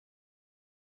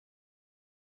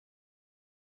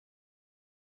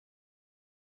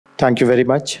Thank you very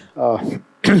much.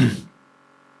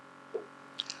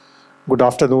 Good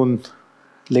afternoon,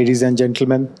 ladies and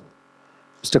gentlemen,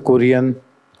 Mr. Korean,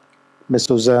 Ms.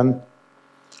 Suzanne,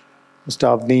 Mr.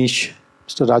 Avnish,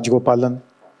 Mr. Rajgopalan,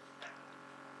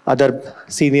 other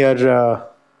senior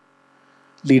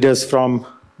leaders from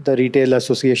the Retail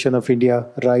Association of India,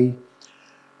 RAI,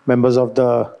 members of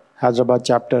the Hyderabad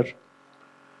chapter.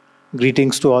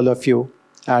 Greetings to all of you,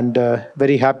 and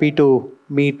very happy to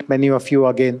meet many of you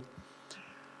again.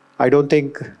 I don't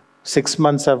think 6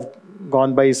 months have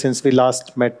gone by since we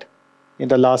last met in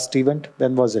the last event.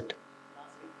 When was it?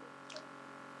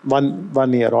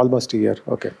 One year, almost a year.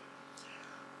 Okay.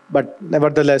 But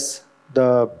nevertheless,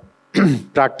 the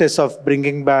practice of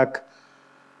bringing back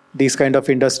these kind of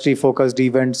industry-focused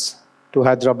events to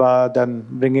Hyderabad and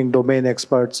bringing domain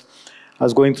experts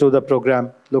as going through the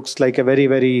program looks like a very,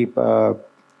 very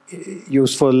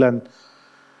useful and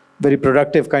very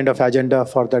productive kind of agenda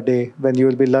for the day, when you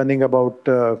will be learning about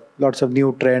lots of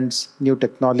new trends, new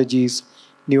technologies,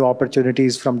 new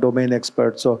opportunities from domain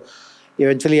experts. So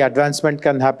eventually advancement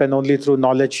can happen only through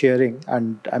knowledge sharing,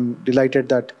 and I'm delighted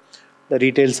that the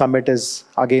Retail Summit is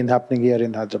again happening here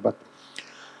in Hyderabad.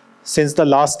 Since the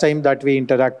last time that we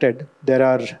interacted, there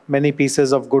are many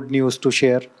pieces of good news to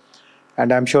share,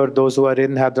 and I'm sure those who are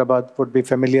in Hyderabad would be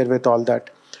familiar with all that.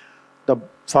 The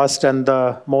first and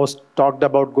the most talked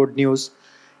about good news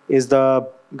is the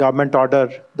government order,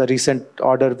 the recent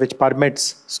order which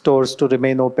permits stores to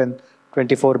remain open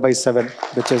 24/7,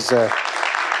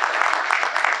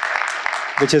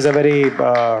 which is a very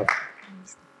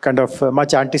kind of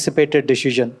much anticipated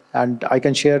decision. And I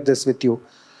can share this with you,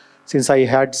 since I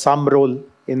had some role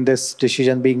in this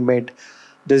decision being made.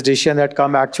 This decision had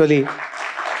come actually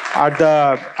at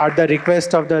the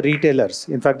request of the retailers.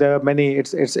 In fact, there are many.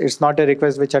 It's not a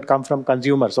request which had come from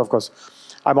consumers, of course.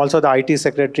 I'm also the IT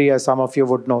secretary, as some of you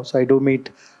would know, so I do meet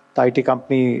the IT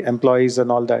company employees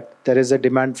and all that. There is a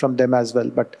demand from them as well,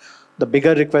 but the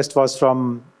bigger request was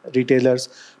from retailers,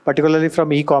 particularly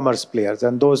from e-commerce players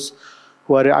and those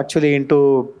who are actually into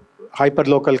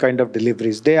hyper-local kind of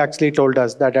deliveries. They actually told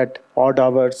us that at odd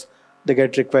hours they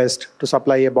get request to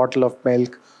supply a bottle of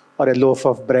milk or a loaf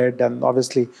of bread, and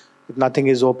obviously if nothing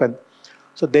is open.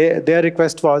 So their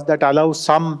request was that allow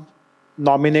some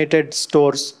nominated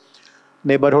stores,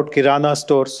 neighborhood kirana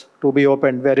stores, to be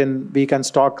opened, wherein we can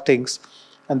stock things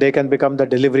and they can become the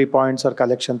delivery points or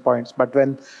collection points. But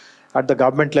when at the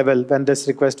government level, when this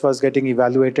request was getting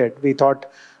evaluated, we thought,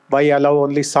 why allow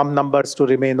only some numbers to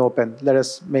remain open? Let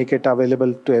us make it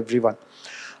available to everyone.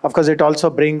 Of course, it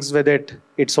also brings with it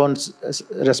its own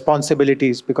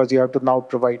responsibilities, because you have to now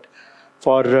provide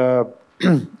for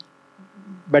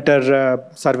better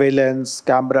surveillance,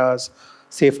 cameras,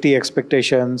 safety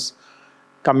expectations,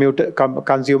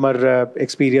 consumer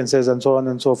experiences, and so on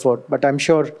and so forth. But I'm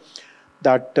sure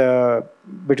that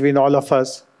between all of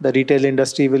us, the retail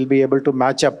industry will be able to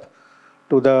match up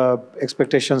to the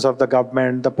expectations of the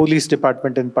government, the police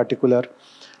department in particular,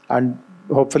 and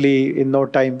hopefully in no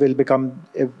time will become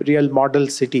a real model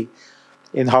city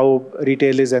in how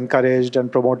retail is encouraged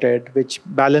and promoted, which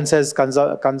balances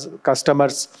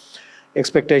customers'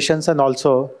 expectations and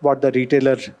also what the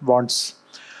retailer wants.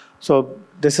 So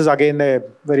this is again a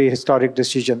very historic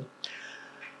decision.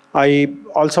 I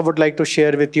also would like to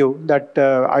share with you that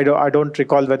I don't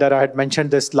recall whether I had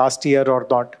mentioned this last year or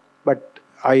not, but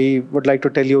I would like to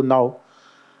tell you now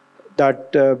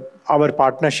that our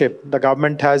partnership, the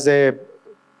government has a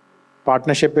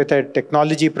partnership with a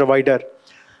technology provider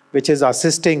which is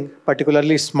assisting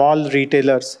particularly small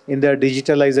retailers in their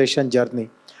digitalization journey.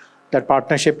 That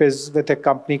partnership is with a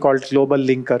company called Global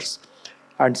Linkers.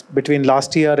 And between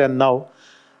last year and now,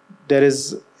 there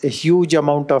is a huge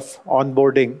amount of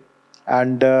onboarding.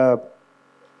 And the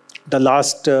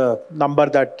last number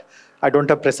that, I don't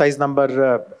have precise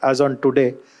number as on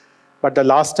today, but the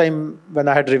last time when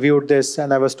I had reviewed this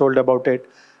and I was told about it,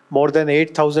 more than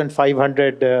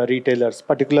 8,500 retailers,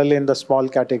 particularly in the small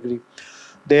category,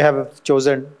 they have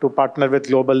chosen to partner with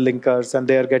Global Linkers, and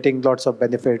they are getting lots of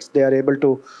benefits. They are able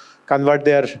to convert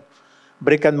their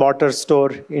brick and mortar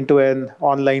store into an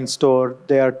online store.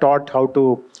 They are taught how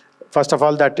to, first of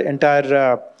all, that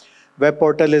entire web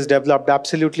portal is developed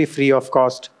absolutely free of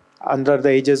cost under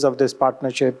the aegis of this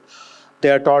partnership. They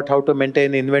are taught how to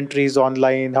maintain inventories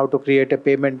online, how to create a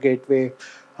payment gateway,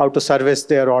 how to service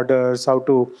their orders, how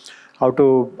to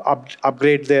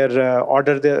upgrade their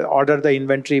order the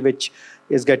inventory which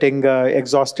is getting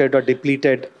exhausted or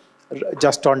depleted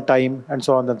just on time, and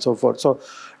so on and so forth. So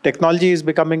technology is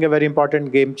becoming a very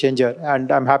important game changer,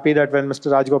 and I'm happy that when Mr.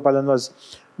 Rajgopalan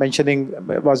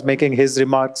was making his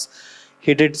remarks,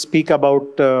 he did speak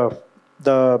about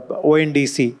the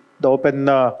ONDC, the Open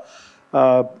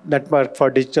Network for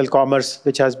Digital Commerce,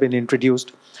 which has been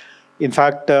introduced. In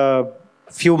fact,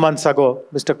 few months ago,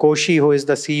 Mr. Koshi, who is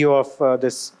the CEO of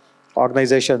this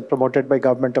organization promoted by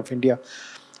Government of India,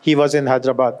 he was in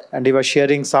Hyderabad and he was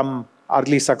sharing some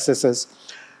early successes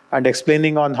and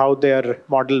explaining on how their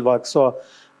model works. So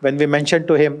when we mentioned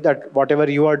to him that whatever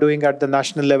you are doing at the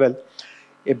national level,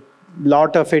 a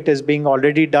lot of it is being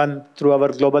already done through our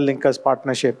Global Linkers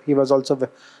partnership, he was also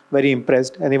very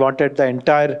impressed, and he wanted the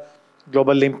entire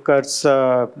Global Linkers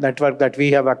network that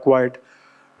we have acquired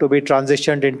to be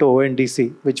transitioned into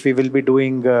ONDC, which we will be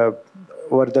doing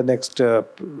over the next,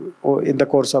 in the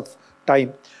course of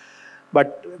time.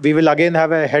 But we will again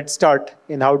have a head start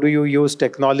in how do you use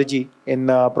technology in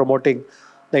promoting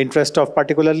the interest of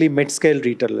particularly mid-scale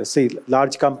retailers. See,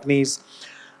 large companies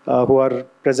who are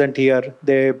present here,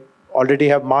 they already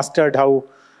have mastered how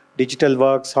digital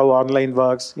works, how online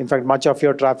works. In fact, much of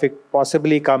your traffic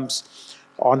possibly comes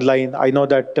online. I know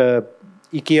that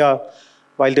IKEA,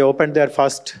 while they opened their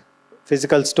first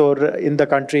physical store in the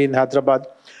country in Hyderabad,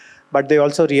 but they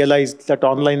also realized that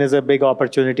online is a big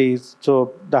opportunity.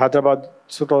 So the Hyderabad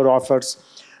store offers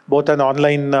both an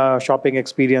online shopping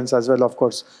experience as well, of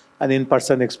course, an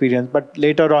in-person experience. But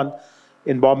later on,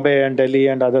 in Bombay and Delhi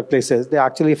and other places, they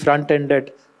actually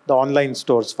front-ended the online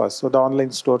stores first. So the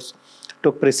online stores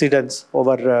took precedence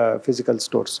over physical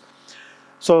stores.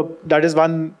 So that is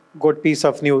one good piece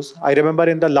of news. I remember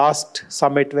in the last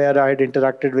summit where I had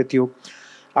interacted with you,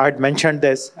 I had mentioned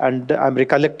this, and I'm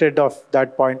recollected of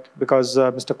that point because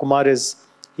Mr. Kumar is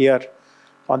here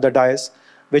on the dais,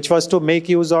 which was to make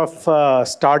use of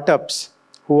startups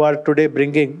who are today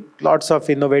bringing lots of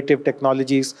innovative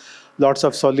technologies, lots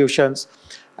of solutions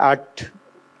at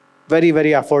very,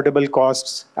 very affordable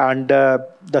costs, and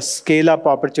the scale-up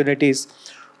opportunities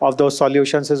of those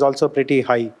solutions is also pretty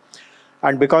high.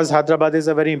 And because Hyderabad is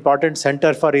a very important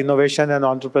center for innovation and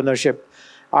entrepreneurship,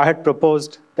 I had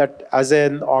proposed that as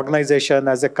an organization,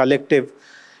 as a collective,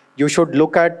 you should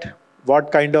look at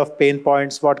what kind of pain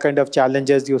points, what kind of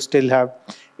challenges you still have.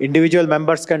 Individual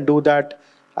members can do that.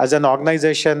 As an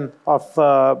organization of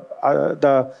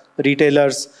the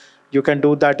retailers, you can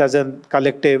do that as a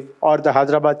collective, or the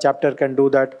Hyderabad chapter can do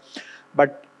that.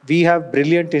 But we have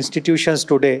brilliant institutions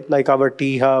today, like our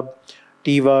T-Hub,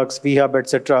 T-Works, V-Hub,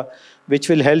 etc., which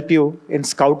will help you in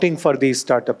scouting for these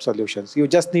startup solutions. You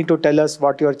just need to tell us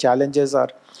what your challenges are,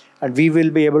 and we will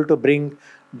be able to bring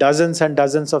dozens and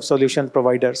dozens of solution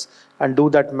providers and do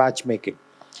that matchmaking.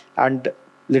 And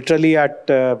literally at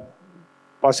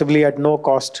possibly at no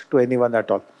cost to anyone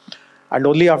at all. And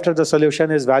only after the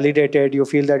solution is validated, you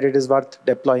feel that it is worth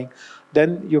deploying,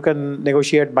 then you can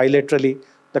negotiate bilaterally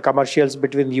the commercials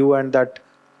between you and that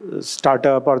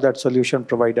startup or that solution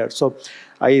provider. So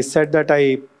I said that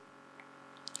I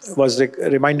was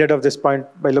reminded of this point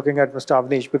by looking at Mr.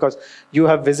 Avnish, because you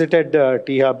have visited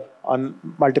T-Hub on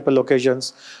multiple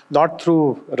occasions, not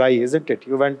through RAI, isn't it?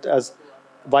 You went as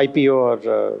YPO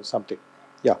or something.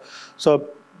 Yeah. So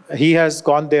he has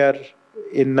gone there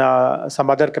in some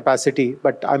other capacity,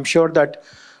 but I'm sure that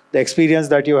the experience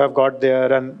that you have got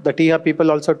there, and the T-Hub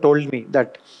people also told me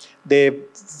that they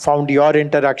found your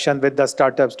interaction with the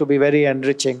startups to be very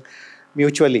enriching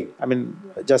mutually. I mean,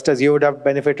 just as you would have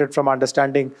benefited from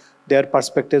understanding their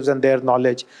perspectives and their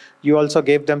knowledge, you also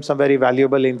gave them some very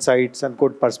valuable insights and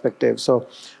good perspectives. So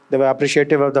they were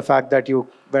appreciative of the fact that you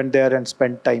went there and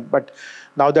spent time. But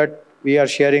now that we are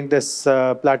sharing this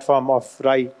platform of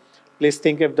RAI, please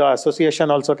think if the association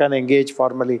also can engage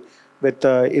formally with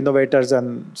innovators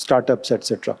and startups,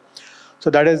 etc. So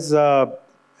that is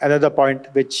another point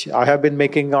which I have been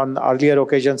making on earlier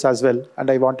occasions as well, and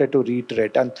I wanted to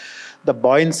reiterate. And the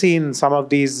buoyancy in some of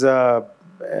these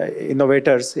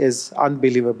innovators is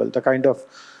unbelievable, the kind of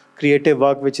creative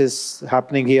work which is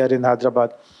happening here in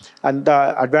Hyderabad. And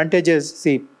the advantage is,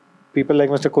 see, people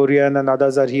like Mr. Korean and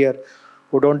others are here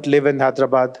who don't live in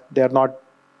Hyderabad. They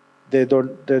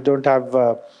don't have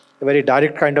a very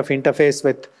direct kind of interface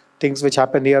with things which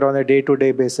happen here on a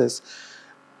day-to-day basis.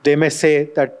 They may say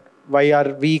that, why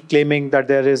are we claiming that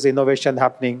there is innovation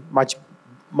happening?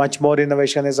 Much more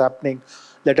innovation is happening,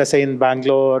 let us say in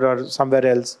Bangalore or somewhere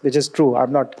else, which is true.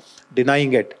 I'm not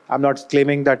denying it. I'm not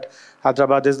claiming that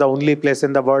Hyderabad is the only place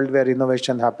in the world where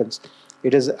innovation happens.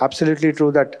 It is absolutely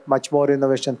true that much more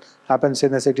innovation happens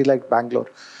in a city like Bangalore.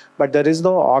 But there is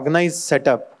no organized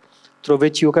setup through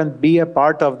which you can be a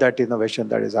part of that innovation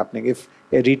that is happening. If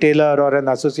a retailer or an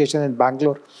association in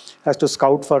Bangalore has to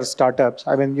scout for startups,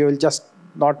 I mean, you will just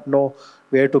not know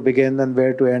where to begin and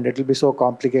where to end. It will be so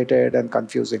complicated and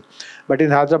confusing. But in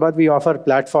Hyderabad, we offer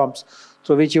platforms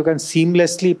through which you can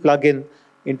seamlessly plug in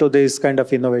into this kind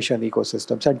of innovation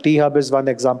ecosystems. And T-Hub is one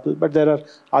example, but there are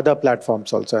other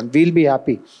platforms also. And we'll be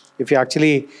happy if you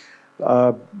actually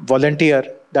volunteer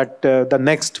that the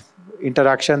next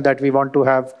interaction that we want to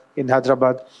have in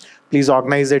Hyderabad, please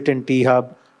organize it in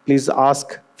T-Hub. Please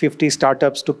ask 50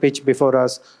 startups to pitch before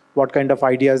us what kind of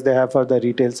ideas they have for the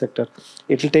retail sector.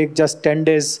 It will take just 10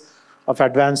 days of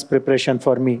advanced preparation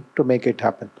for me to make it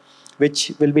happen,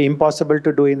 which will be impossible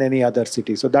to do in any other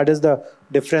city. So that is the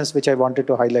difference which I wanted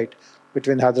to highlight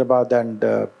between Hyderabad and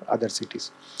other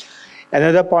cities.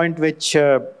 Another point which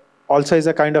also is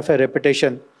a kind of a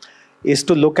repetition is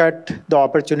to look at the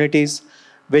opportunities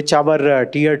which our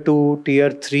tier 2, tier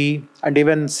 3, and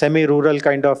even semi-rural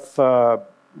kind of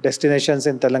destinations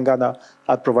in Telangana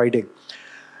are providing.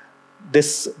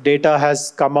 This data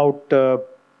has come out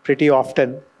pretty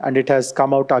often, and it has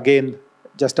come out again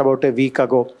just about a week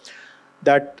ago,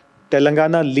 that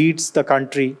Telangana leads the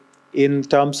country in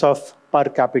terms of per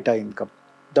capita income.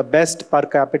 The best per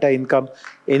capita income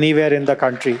anywhere in the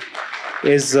country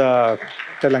is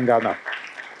Telangana.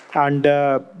 And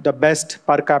the best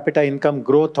per capita income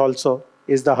growth also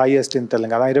is the highest in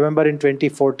Telangana. I remember in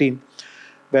 2014,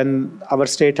 when our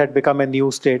state had become a new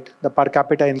state, the per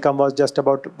capita income was just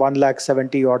about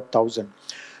 1,70,000,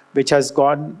 which has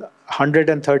gone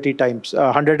 130 times,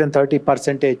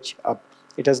 130% up.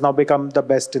 It has now become the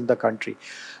best in the country.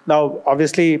 Now,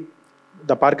 obviously,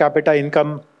 the per capita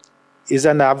income is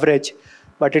an average,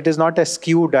 but it is not a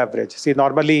skewed average. See,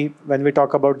 normally, when we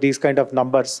talk about these kind of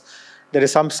numbers, there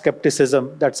is some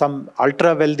skepticism that some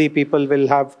ultra-wealthy people will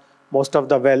have most of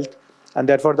the wealth, and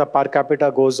therefore the per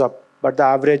capita goes up, but the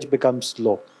average becomes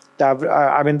low.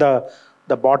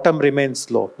 The bottom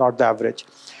remains low, not the average.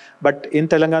 But in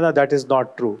Telangana, that is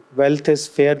not true. Wealth is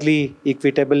fairly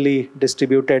equitably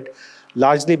distributed,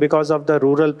 largely because of the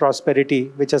rural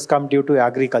prosperity which has come due to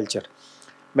agriculture.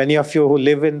 Many of you who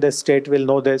live in this state will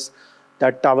know this,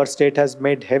 that our state has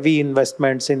made heavy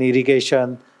investments in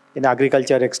irrigation, in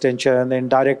agriculture extension, in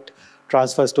direct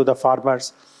transfers to the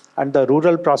farmers, and the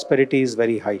rural prosperity is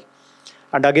very high.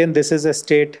 And again, this is a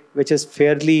state which is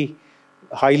fairly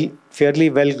well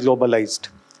globalized.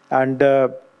 And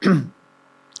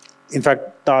in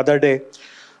fact, the other day,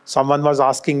 someone was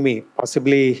asking me,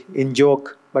 possibly in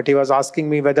joke, but he was asking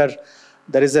me whether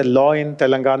there is a law in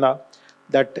Telangana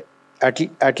that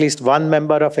at least one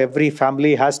member of every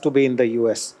family has to be in the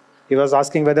US. He was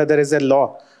asking whether there is a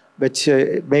law which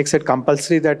makes it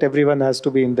compulsory that everyone has to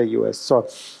be in the US. So,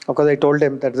 of course, I told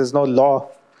him that there is no law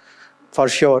for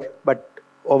sure, but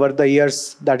over the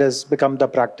years, that has become the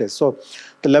practice. So,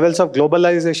 the levels of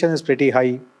globalization is pretty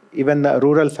high. Even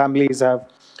rural families have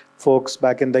folks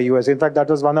back in the US. In fact, that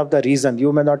was one of the reasons.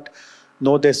 You may not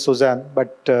know this, Suzanne,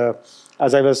 but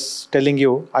as I was telling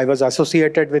you, I was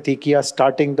associated with IKEA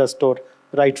starting the store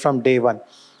right from day one.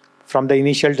 From the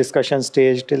initial discussion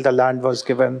stage till the land was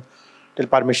given, till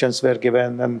permissions were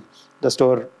given, and the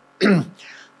store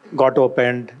got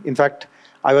opened. In fact,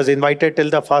 I was invited till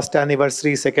the first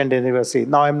anniversary, second anniversary.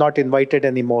 Now I'm not invited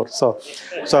anymore. So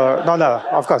no,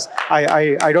 of course,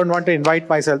 I don't want to invite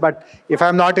myself. But if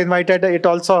I'm not invited, it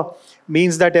also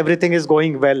means that everything is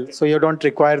going well. So you don't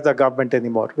require the government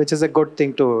anymore, which is a good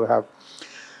thing to have.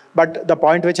 But the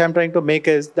point which I'm trying to make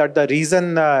is that the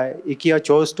reason IKEA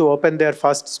chose to open their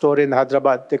first store in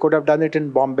Hyderabad, they could have done it in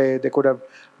Bombay, they could have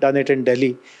done it in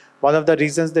Delhi. One of the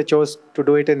reasons they chose to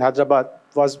do it in Hyderabad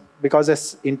was because an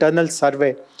internal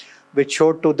survey which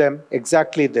showed to them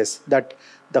exactly this, that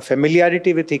the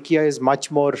familiarity with IKEA is much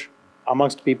more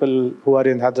amongst people who are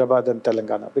in Hyderabad and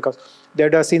Telangana, because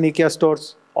they'd have seen IKEA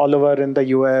stores all over in the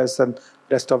US and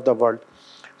rest of the world.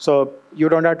 So you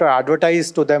don't have to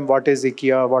advertise to them what is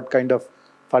IKEA, what kind of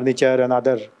furniture and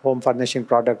other home furnishing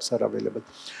products are available.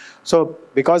 So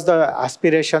because the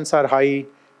aspirations are high,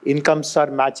 incomes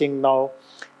are matching now,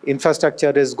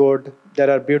 infrastructure is good, there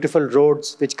are beautiful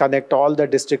roads which connect all the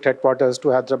district headquarters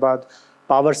to Hyderabad,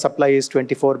 power supply is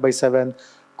 24/7,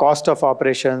 cost of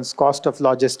operations, cost of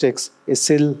logistics is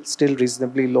still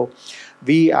reasonably low.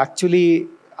 We actually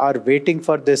are waiting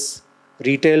for this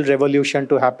retail revolution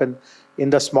to happen in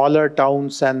the smaller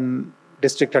towns and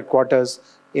district headquarters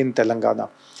in Telangana.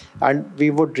 And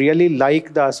we would really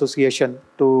like the association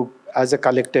to, as a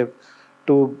collective,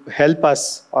 to help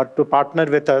us or to partner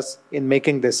with us in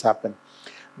making this happen.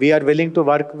 We are willing to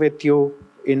work with you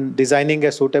in designing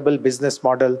a suitable business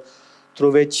model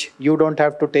through which you don't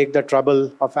have to take the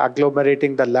trouble of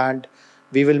agglomerating the land,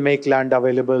 We will make land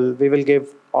available. We will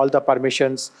give all the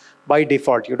permissions by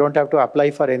default. You don't have to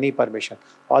apply for any permission.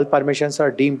 All permissions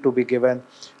are deemed to be given.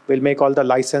 We'll make all the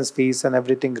license fees and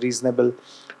everything reasonable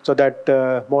so that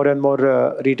more and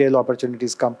more retail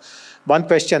opportunities come. One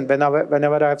question,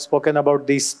 whenever I have spoken about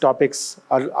these topics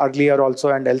earlier also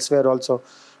and elsewhere also,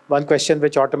 one question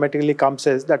which automatically comes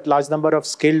is that large number of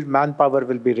skilled manpower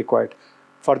will be required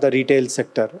for the retail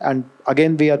sector. And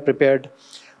again, we are prepared.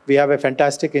 We have a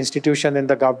fantastic institution in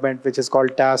the government which is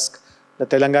called TASK, the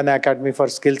Telangana Academy for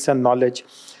Skills and Knowledge.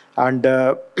 And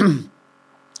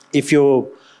if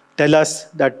you tell us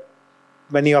that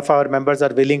many of our members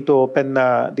are willing to open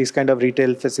these kind of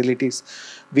retail facilities,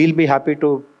 we'll be happy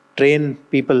to train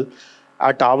people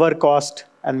at our cost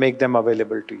and make them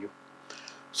available to you.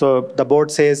 So the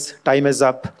board says time is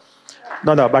up.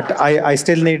 No, but I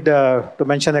still need to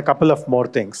mention a couple of more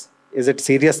things. Is it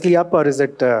seriously up, or is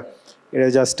it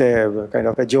just a kind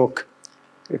of a joke?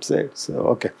 It's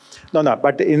okay. No,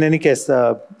 but in any case,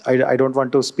 I don't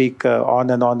want to speak on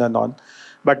and on and on.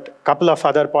 But a couple of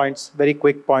other points, very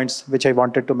quick points, which I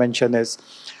wanted to mention is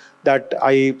that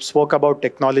I spoke about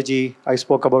technology, I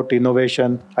spoke about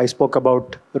innovation, I spoke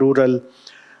about rural,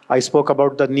 I spoke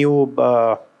about the new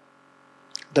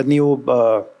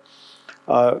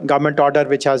government order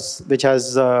which has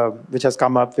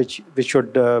come up, which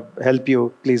should help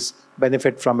you. Please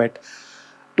benefit from it.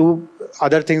 Two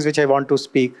other things which I want to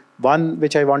speak. One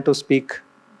which I want to speak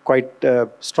quite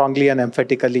strongly and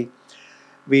emphatically.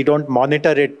 We don't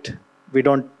monitor it. We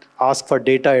don't ask for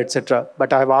data, etc.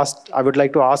 But I would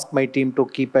like to ask my team to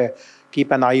keep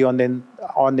an eye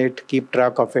on it, keep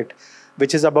track of it,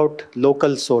 which is about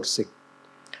local sourcing.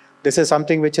 This is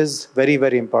something which is very,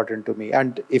 very important to me.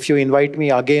 And if you invite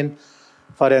me again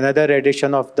for another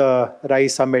edition of the RAI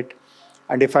Summit,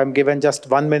 and if I'm given just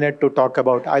 1 minute to talk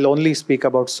about, I'll only speak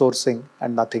about sourcing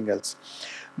and nothing else.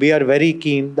 We are very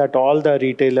keen that all the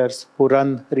retailers who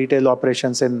run retail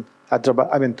operations in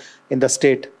Hyderabad, in the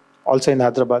state, also in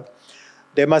Hyderabad,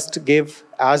 they must give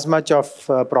as much of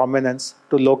prominence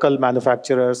to local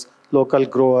manufacturers, local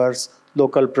growers,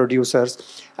 local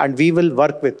producers, and we will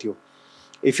work with you.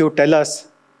 If you tell us,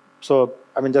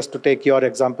 just to take your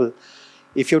example,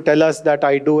 if you tell us that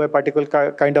I do a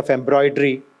particular kind of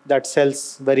embroidery that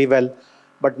sells very well,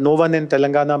 but no one in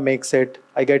Telangana makes it,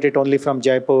 I get it only from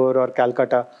Jaipur or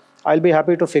Calcutta, I'll be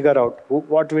happy to figure out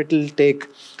what it will take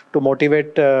to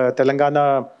motivate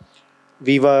Telangana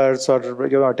weavers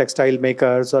or textile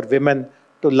makers or women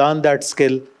to learn that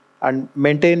skill and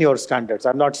maintain your standards.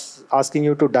 I'm not asking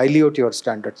you to dilute your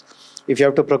standards. If you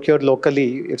have to procure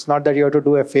locally, it's not that you have to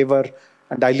do a favor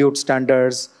and dilute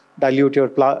standards, dilute your,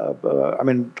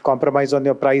 compromise on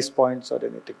your price points or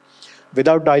anything.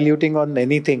 Without diluting on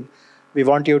anything, we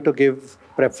want you to give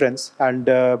preference. And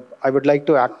I would like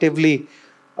to actively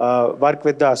work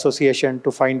with the association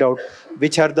to find out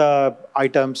which are the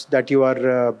items that you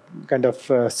are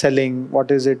selling,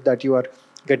 what is it that you are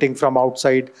getting from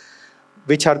outside,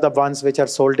 which are the ones which are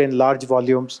sold in large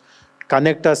volumes.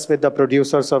 Connect us with the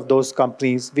producers of those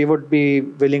companies. We would be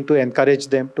willing to encourage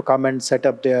them to come and set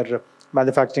up their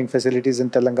manufacturing facilities in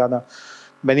Telangana.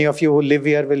 Many of you who live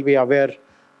here will be aware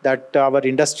that our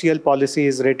industrial policy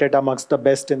is rated amongst the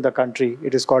best in the country.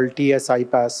 It is called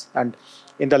TS-IPAS. And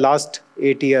in the last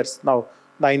 8 years, now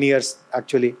 9 years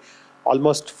actually,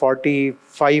 almost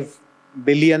 $45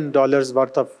 billion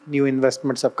worth of new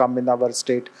investments have come in our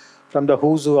state from the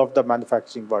who's who of the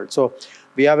manufacturing world. So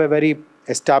we have a very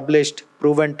established,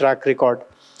 proven track record,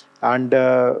 and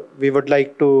we would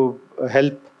like to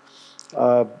help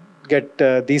get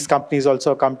these companies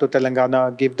also come to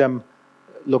Telangana, give them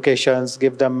locations,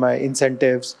 give them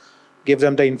incentives, give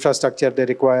them the infrastructure they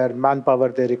require, manpower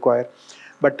they require.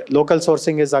 But local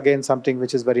sourcing is again something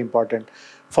which is very important.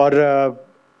 For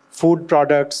food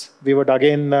products, we would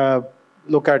again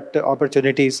look at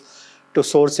opportunities to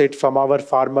source it from our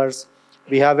farmers.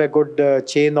 We have a good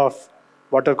chain of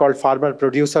what are called farmer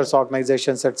producers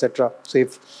organizations, etc. So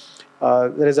if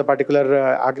there is a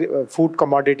particular food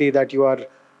commodity that you are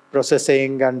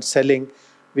processing and selling,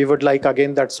 we would like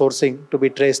again that sourcing to be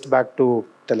traced back to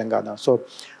Telangana. So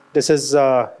this is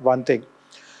one thing.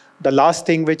 The last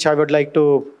thing which I would like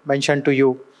to mention to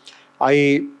you,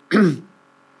 I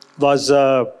was,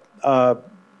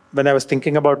 when I was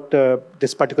thinking about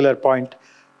this particular point,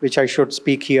 which I should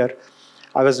speak here,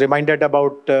 I was reminded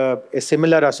about a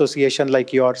similar association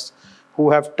like yours,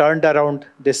 who have turned around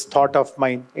this thought of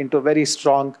mine into very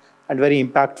strong and very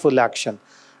impactful action,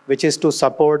 which is to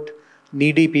support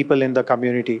needy people in the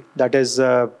community. That is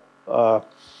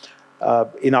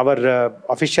In our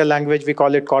official language, we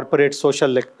call it corporate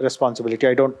social responsibility.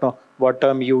 I don't know what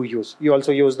term you use. You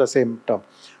also use the same term.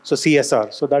 So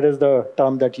CSR. So that is the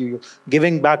term that you use.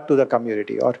 Giving back to the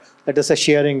community, or let us say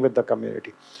sharing with the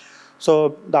community.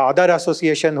 So the other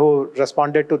association who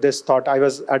responded to this thought, I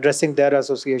was addressing their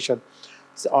association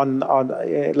on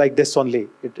like this only.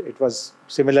 It was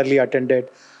similarly attended.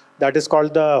 That is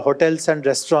called the Hotels and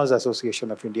Restaurants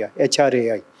Association of India,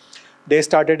 HRAI. They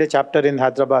started a chapter in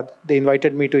Hyderabad. They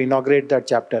invited me to inaugurate that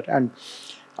chapter. And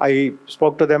I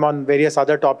spoke to them on various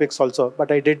other topics also.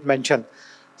 But I did mention,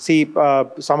 see,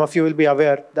 some of you will be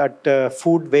aware that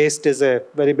food waste is a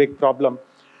very big problem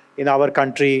in our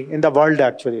country, in the world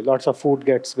actually. Lots of food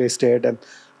gets wasted, and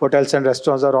hotels and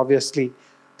restaurants are obviously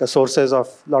the sources of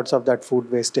lots of that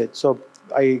food wastage. So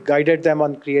I guided them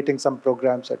on creating some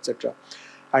programs, etc.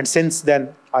 And since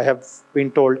then, I have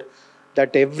been told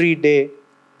that every day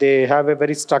they have a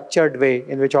very structured way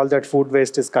in which all that food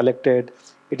waste is collected.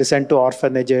 It is sent to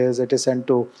orphanages, it is sent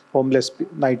to homeless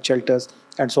night shelters,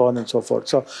 and so on and so forth.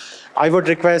 So I would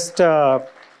request, of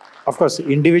course,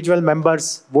 individual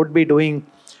members would be doing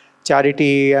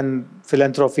charity and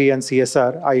philanthropy and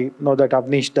CSR. I know that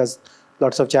Avnish does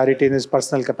lots of charity in his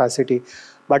personal capacity.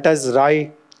 But as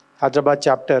RAI Hyderabad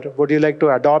chapter, would you like to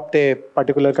adopt a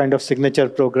particular kind of signature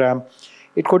program?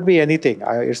 It could be anything.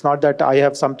 It's not that I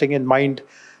have something in mind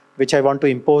which I want to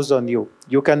impose on you.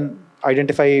 You can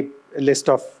identify a list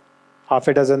of half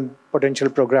a dozen potential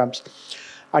programs,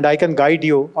 and I can guide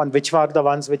you on which are the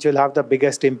ones which will have the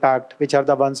biggest impact, which are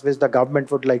the ones which the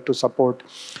government would like to support.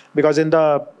 Because in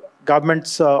the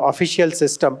government's official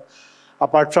system,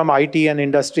 apart from IT and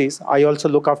industries, I also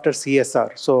look after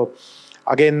CSR. So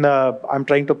again, I'm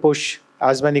trying to push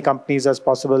as many companies as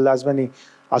possible, as many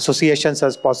associations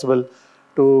as possible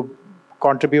to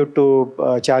contribute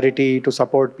to charity, to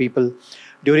support people.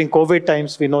 During COVID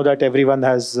times, we know that everyone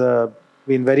has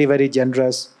been very, very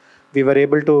generous. We were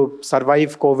able to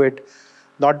survive COVID,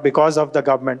 not because of the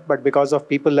government, but because of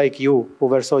people like you who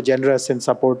were so generous in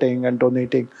supporting and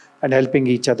donating and helping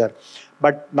each other.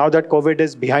 But now that COVID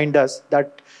is behind us,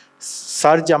 that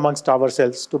surge amongst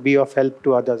ourselves to be of help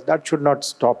to others, that should not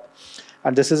stop.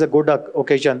 And this is a good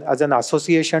occasion as an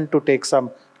association to take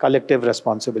some collective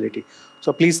responsibility.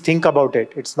 So please think about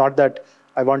it. It's not that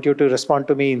I want you to respond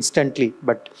to me instantly,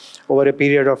 but over a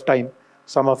period of time,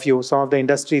 some of you, some of the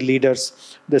industry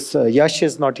leaders, this Yash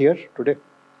is not here today.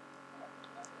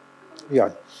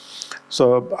 Yeah.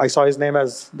 So I saw his name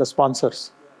as the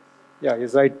sponsors. Yeah,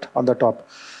 he's right on the top.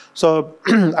 So,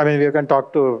 I mean, we can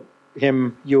talk to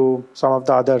him, you, some of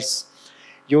the others.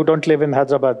 You don't live in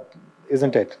Hyderabad,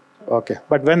 isn't it? Okay.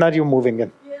 But when are you moving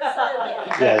in?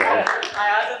 Yeah. I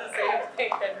asked him the same thing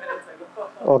 10 minutes ago.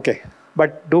 Okay.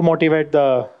 But do motivate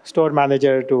the store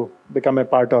manager to become a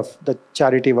part of the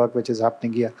charity work which is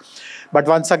happening here. But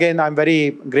once again, I'm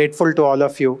very grateful to all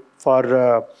of you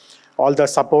for all the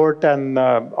support and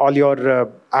all your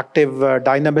active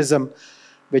dynamism,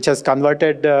 which has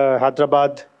converted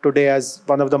Hyderabad today as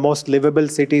one of the most livable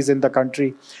cities in the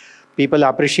country. People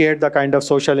appreciate the kind of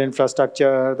social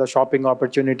infrastructure, the shopping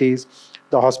opportunities,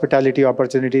 the hospitality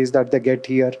opportunities that they get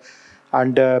here.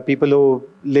 And people who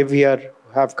live here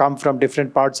have come from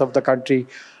different parts of the country,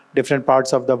 different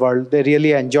parts of the world. They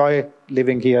really enjoy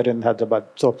living here in Hyderabad.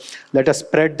 So let us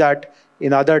spread that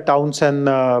in other towns and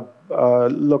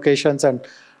locations and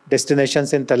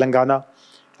destinations in Telangana.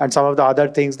 And some of the other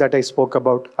things that I spoke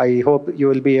about, I hope you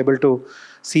will be able to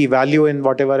see value in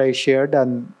whatever I shared,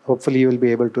 and hopefully you will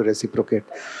be able to reciprocate.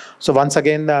 So once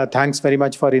again, thanks very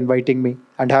much for inviting me,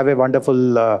 and have a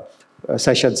wonderful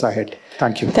sessions ahead.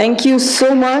 Thank you. Thank you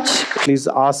so much. Please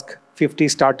ask 50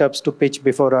 startups to pitch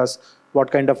before us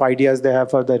what kind of ideas they have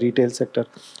for the retail sector.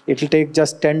 It will take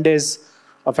just 10 days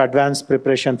of advanced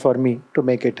preparation for me to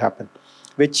make it happen,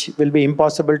 which will be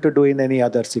impossible to do in any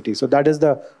other city. So that is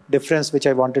the difference which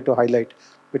I wanted to highlight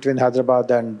between Hyderabad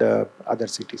and other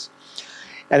cities.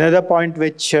 Another point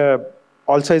which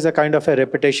also is a kind of a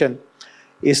repetition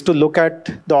is to look at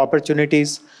the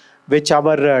opportunities which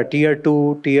our tier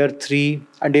 2, tier 3,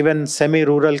 and even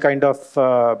semi-rural kind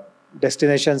of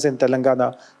destinations in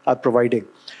Telangana are providing.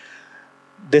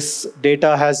 This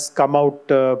data has come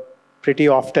out pretty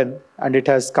often, and it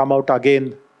has come out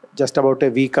again just about a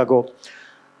week ago,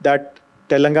 that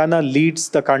Telangana leads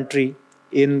the country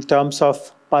in terms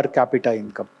of per capita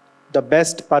income. The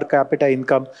best per capita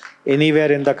income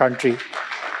anywhere in the country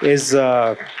is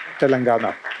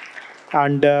Telangana.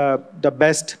 And the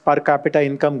best per capita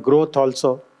income growth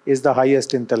also is the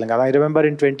highest in Telangana. I remember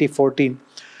in 2014,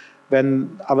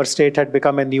 when our state had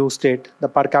become a new state, the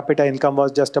per capita income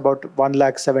was just about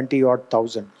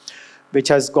 1,70,000. which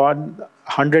has gone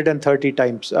 130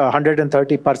 times,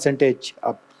 130 percentage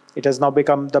up. It has now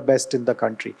become the best in the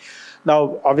country.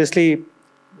 Now, obviously,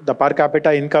 the per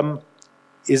capita income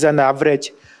is an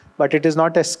average, but it is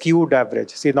not a skewed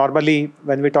average. See, normally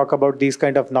when we talk about these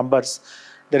kind of numbers,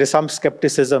 there is some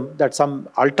skepticism that some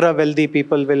ultra wealthy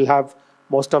people will have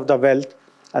most of the wealth,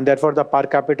 and therefore the per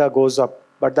capita goes up,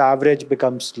 but the average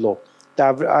becomes low.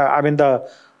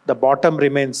 The bottom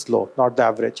remains low, not the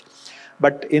average.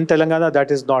 But in Telangana,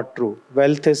 that is not true.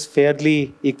 Wealth is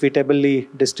fairly equitably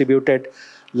distributed,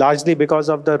 largely because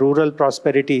of the rural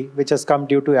prosperity which has come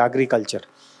due to agriculture.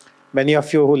 Many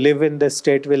of you who live in this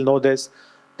state will know this,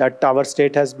 that our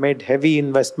state has made heavy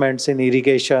investments in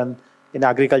irrigation, in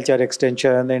agriculture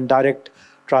extension, in direct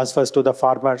transfers to the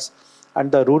farmers,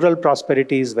 and the rural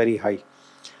prosperity is very high.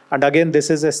 And again, this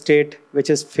is a state which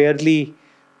is fairly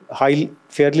well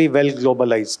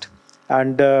globalized.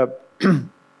 And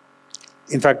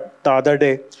in fact, the other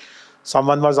day,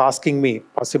 someone was asking me,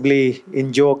 possibly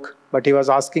in joke, but he was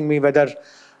asking me whether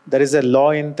there is a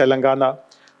law in Telangana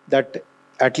that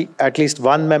at least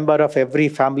one member of every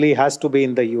family has to be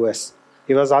in the US.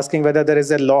 He was asking whether there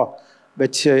is a law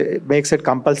which makes it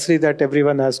compulsory that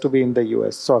everyone has to be in the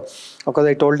US. So, of course,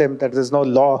 I told him that there is no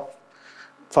law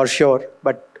for sure,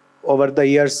 but over the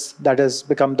years, that has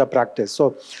become the practice.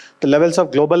 So, the levels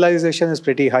of globalization is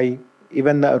pretty high.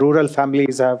 Even rural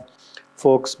families have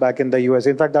folks back in the US.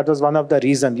 In fact, that was one of the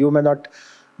reasons. You may not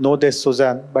know this,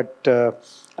 Suzanne, but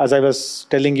as I was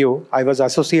telling you, I was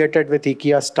associated with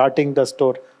IKEA starting the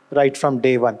store right from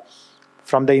day one.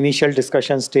 From the initial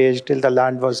discussion stage till the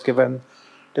land was given,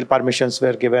 till permissions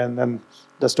were given, and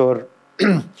the store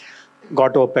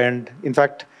got opened. In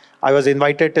fact, I was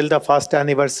invited till the first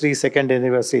anniversary, second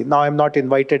anniversary. Now I'm not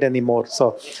invited anymore.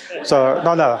 So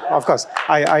no, of course,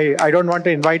 I don't want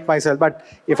to invite myself. But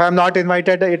if I'm not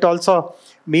invited, it also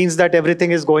means that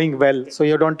everything is going well. So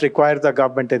you don't require the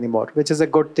government anymore, which is a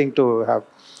good thing to have.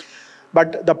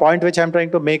 But the point which I'm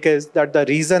trying to make is that the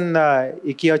reason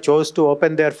IKEA chose to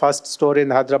open their first store in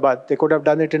Hyderabad, they could have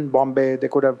done it in Bombay, they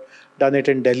could have done it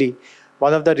in Delhi.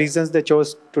 One of the reasons they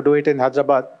chose to do it in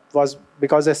Hyderabad was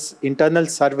because an internal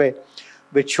survey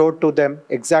which showed to them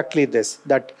exactly this,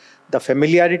 that the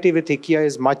familiarity with IKEA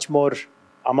is much more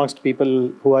amongst people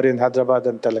who are in Hyderabad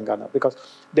and Telangana, because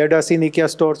they had seen IKEA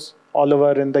stores all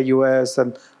over in the US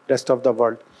and rest of the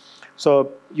world.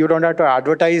 So you don't have to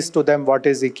advertise to them what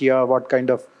is IKEA, what kind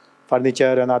of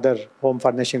furniture and other home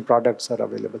furnishing products are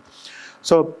available.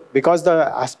 So because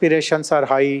the aspirations are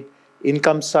high,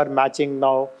 incomes are matching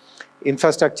now,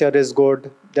 infrastructure is good,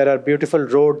 there are beautiful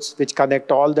roads which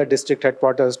connect all the district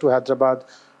headquarters to Hyderabad,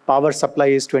 power supply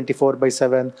is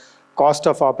 24/7, cost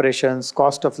of operations,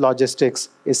 cost of logistics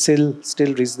is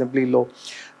still reasonably low.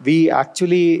 We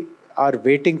actually are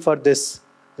waiting for this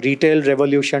retail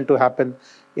revolution to happen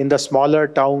in the smaller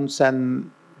towns and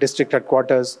district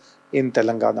headquarters in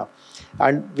Telangana.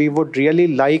 And we would really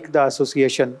like the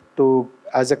association to,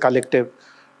 as a collective,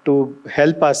 to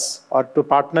help us or to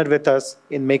partner with us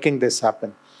in making this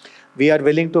happen. We are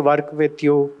willing to work with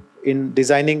you in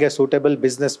designing a suitable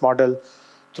business model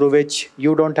through which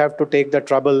you don't have to take the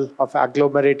trouble of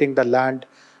agglomerating the land.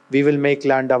 We will make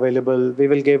land available. We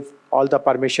will give all the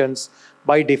permissions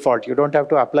by default. You don't have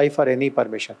to apply for any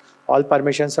permission. All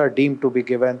permissions are deemed to be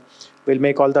given. We'll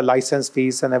make all the license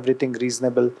fees and everything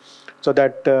reasonable so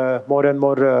that more and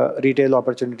more retail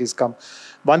opportunities come.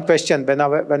 One question,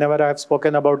 whenever I have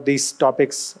spoken about these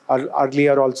topics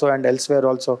earlier also and elsewhere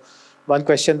also, one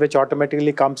question which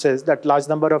automatically comes is that large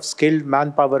number of skilled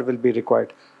manpower will be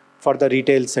required for the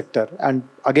retail sector. And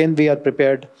again, we are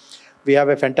prepared. We have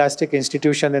a fantastic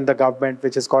institution in the government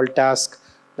which is called TASK,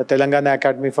 the Telangana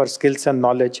Academy for Skills and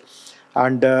Knowledge.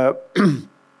 And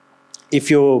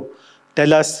if you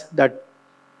tell us that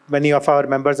many of our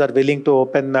members are willing to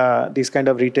open these kind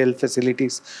of retail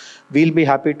facilities, we'll be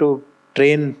happy to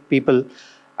train people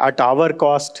at our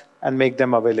cost and make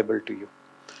them available to you.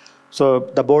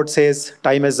 So the board says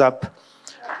time is up.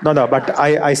 No, but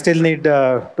I still need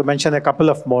to mention a couple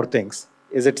of more things.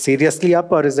 Is it seriously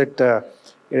up or is it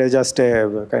just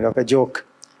a kind of a joke?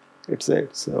 It's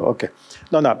okay.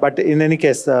 No, but in any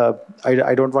case,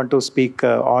 I don't want to speak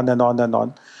on and on and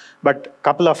on. But a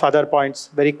couple of other points,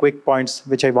 very quick points,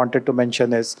 which I wanted to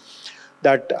mention is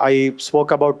that I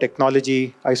spoke about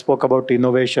technology, I spoke about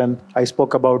innovation, I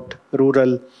spoke about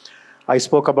rural, I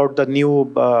spoke about the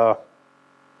new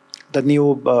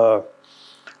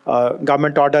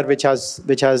government order which has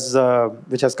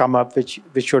come up, which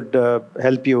should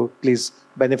help you. Please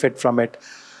benefit from it.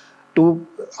 Two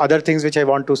other things which I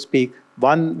want to speak.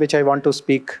 One which I want to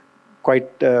speak quite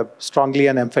strongly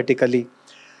and emphatically.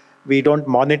 We don't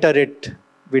monitor it.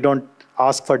 We don't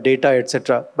ask for data,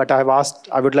 etc. But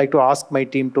I would like to ask my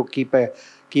team to keep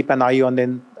an eye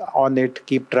on it,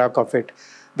 keep track of it,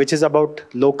 which is about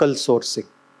local sourcing.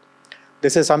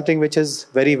 This is something which is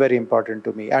very, very important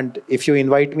to me. And if you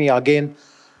invite me again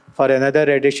for another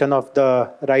edition of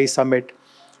the RAI Summit,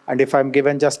 and if I'm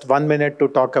given just 1 minute to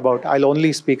talk about, I'll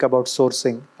only speak about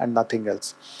sourcing and nothing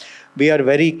else. We are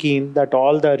very keen that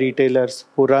all the retailers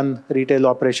who run retail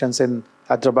operations in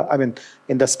Hyderabad,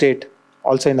 in the state,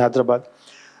 also in Hyderabad,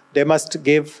 they must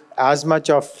give as much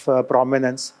of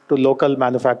prominence to local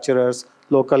manufacturers,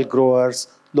 local growers,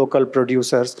 local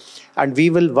producers, and we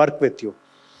will work with you.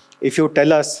 If you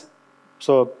tell us,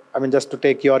 so just to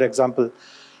take your example,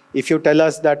 if you tell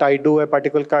us that I do a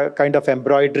particular kind of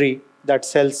embroidery that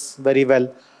sells very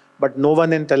well, but no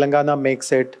one in Telangana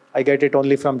makes it, I get it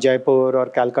only from Jaipur or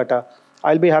Calcutta,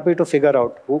 I'll be happy to figure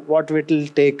out what it will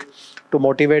take to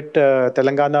motivate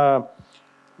Telangana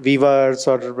weavers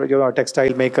or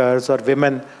textile makers or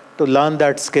women to learn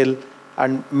that skill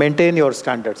and maintain your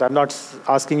standards. I'm not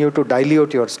asking you to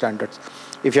dilute your standards.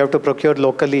 If you have to procure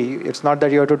locally, it's not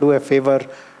that you have to do a favor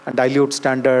and dilute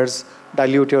standards,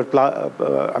 dilute your,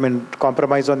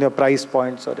 compromise on your price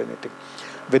points or anything.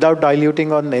 Without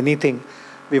diluting on anything,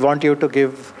 we want you to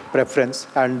give preference.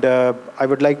 And I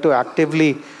would like to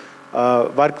actively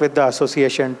work with the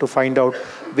association to find out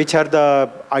which are the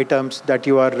items that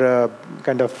you are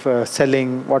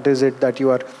selling, what is it that you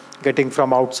are getting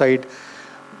from outside,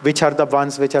 which are the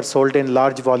ones which are sold in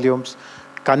large volumes.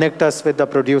 Connect us with the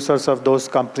producers of those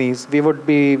companies. We would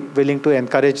be willing to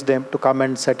encourage them to come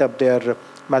and set up their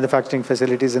manufacturing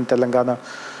facilities in Telangana.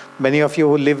 Many of you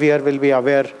who live here will be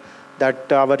aware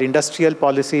that our industrial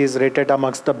policy is rated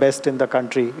amongst the best in the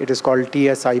country. It is called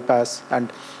TS-IPAS.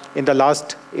 And in the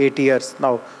last 8 years,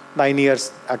 now 9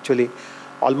 years actually,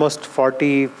 almost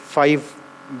 $45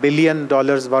 billion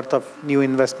worth of new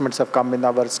investments have come in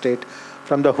our state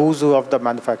from the who's who of the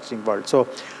manufacturing world. So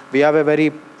we have a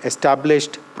very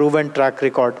established, proven track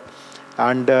record,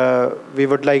 and we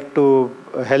would like to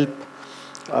help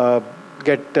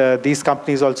get these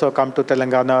companies also come to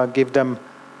Telangana, give them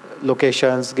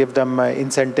locations, give them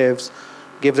incentives,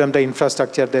 give them the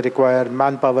infrastructure they require,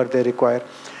 manpower they require.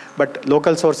 But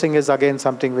local sourcing is again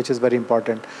something which is very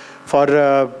important.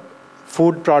 For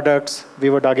food products, we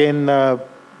would again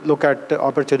look at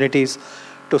opportunities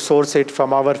to source it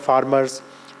from our farmers.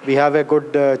 We have a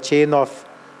good chain of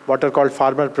what are called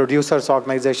farmer producers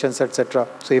organizations, etc.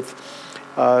 So if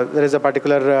there is a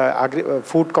particular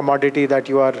food commodity that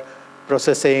you are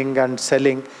processing and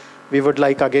selling, we would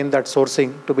like again that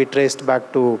sourcing to be traced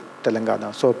back to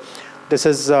Telangana. So this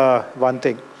is one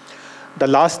thing. The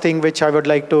last thing which I would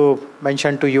like to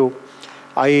mention to you,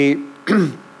 I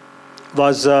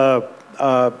was,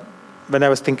 when I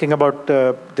was thinking about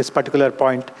this particular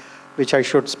point, which I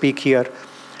should speak here,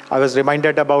 I was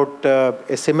reminded about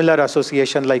a similar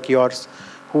association like yours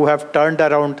who have turned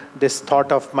around this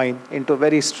thought of mine into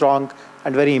very strong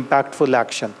and very impactful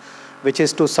action, which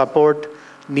is to support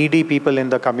needy people in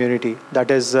the community.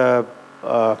 That is, in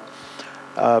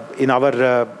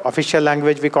our official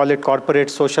language, we call it corporate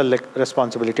social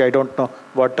responsibility. I don't know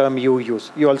what term you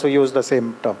use. You also use the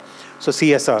same term. So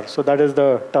CSR. So that is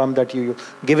the term that you use.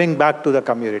 Giving back to the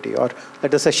community, or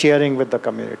let us say sharing with the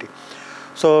community.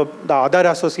 So the other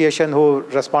association who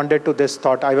responded to this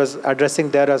thought, I was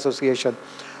addressing their association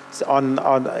on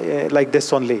like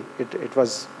this only. It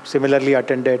was similarly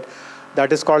attended.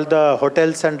 That is called the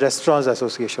Hotels and Restaurants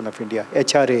Association of India,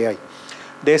 HRAI.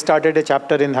 They started a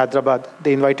chapter in Hyderabad.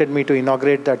 They invited me to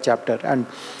inaugurate that chapter. And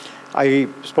I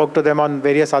spoke to them on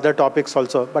various other topics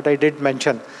also, but I did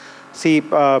mention, see,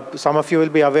 some of you will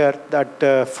be aware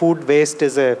that food waste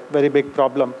is a very big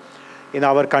problem in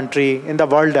our country, in the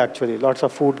world actually. Lots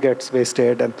of food gets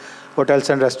wasted, and hotels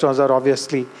and restaurants are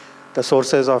obviously the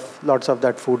sources of lots of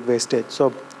that food wastage.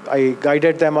 So I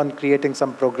guided them on creating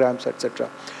some programs, etc.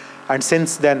 And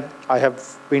since then, I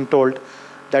have been told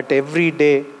that every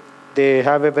day they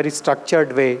have a very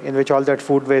structured way in which all that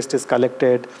food waste is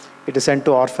collected. It is sent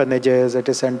to orphanages, it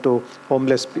is sent to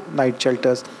homeless night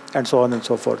shelters, and so on and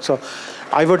so forth. So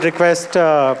I would request,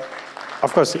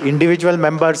 of course, individual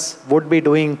members would be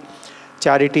doing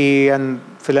charity and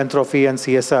philanthropy and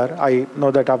CSR. I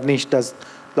know that Avnish does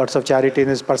lots of charity in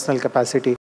his personal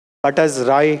capacity. But as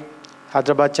RAI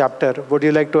Hyderabad chapter, would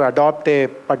you like to adopt a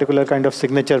particular kind of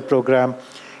signature program?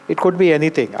 It could be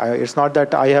anything. It's not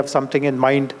that I have something in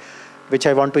mind which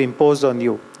I want to impose on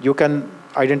you. You can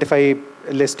identify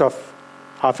a list of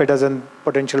half a dozen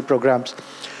potential programs,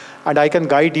 and I can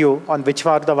guide you on which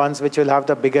are the ones which will have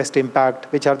the biggest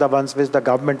impact, which are the ones which the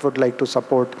government would like to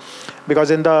support.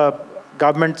 Because in the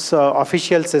government's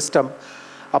official system,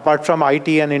 apart from IT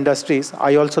and industries,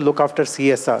 I also look after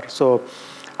CSR. So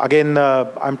again,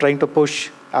 I'm trying to push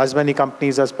as many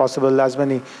companies as possible, as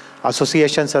many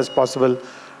associations as possible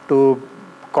to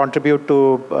contribute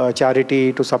to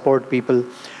charity, to support people.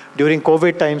 During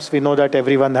COVID times, we know that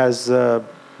everyone has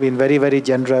been very, very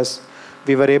generous.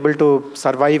 We were able to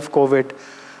survive COVID,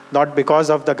 not because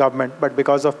of the government, but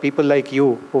because of people like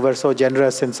you who were so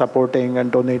generous in supporting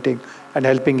and donating and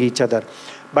helping each other.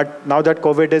 But now that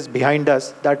COVID is behind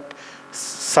us, that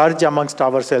surge amongst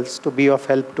ourselves to be of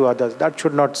help to others, that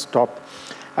should not stop.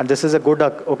 And this is a good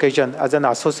occasion as an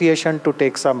association to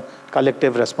take some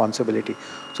collective responsibility.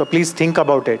 So please think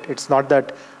about it. It's not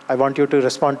that I want you to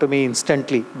respond to me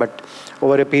instantly, but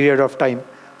over a period of time,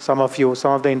 some of you,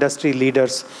 some of the industry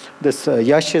leaders, this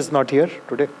Yash is not here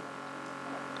today.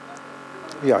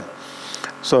 Yeah.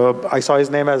 So I saw his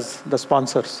name as the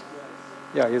sponsors.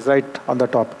 Yeah, he's right on the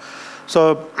top.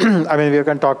 So, I mean, we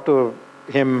can talk to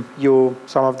him, you,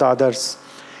 some of the others.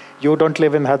 You don't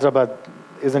live in Hyderabad,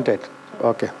 isn't it?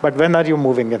 Okay. But when are you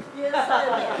moving in? Yes.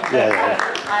 Yeah.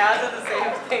 I asked the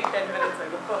same thing 10 minutes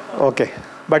ago. Okay.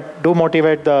 But do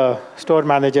motivate the store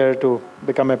manager to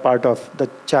become a part of the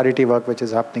charity work which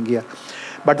is happening here.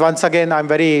 But once again, I'm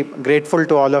very grateful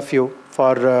to all of you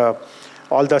for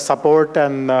all the support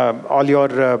and all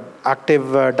your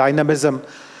active dynamism,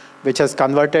 which has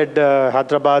converted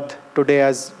Hyderabad today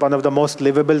as one of the most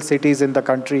livable cities in the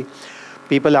country.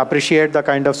 People appreciate the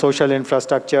kind of social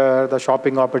infrastructure, the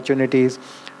shopping opportunities,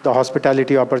 the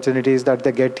hospitality opportunities that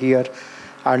they get here.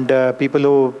 And people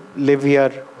who live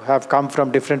here have come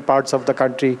from different parts of the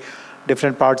country,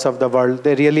 different parts of the world.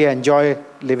 They really enjoy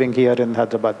living here in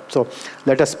Hyderabad. So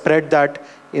let us spread that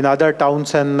in other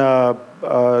towns and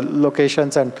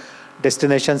locations and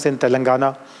destinations in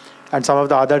Telangana. And some of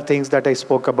the other things that I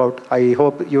spoke about, I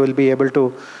hope you will be able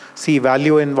to see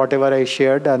value in whatever I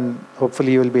shared, and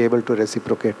hopefully you will be able to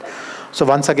reciprocate. So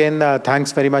once again,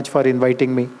 thanks very much for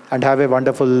inviting me, and have a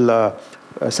wonderful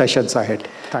sessions ahead.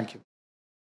 Thank you.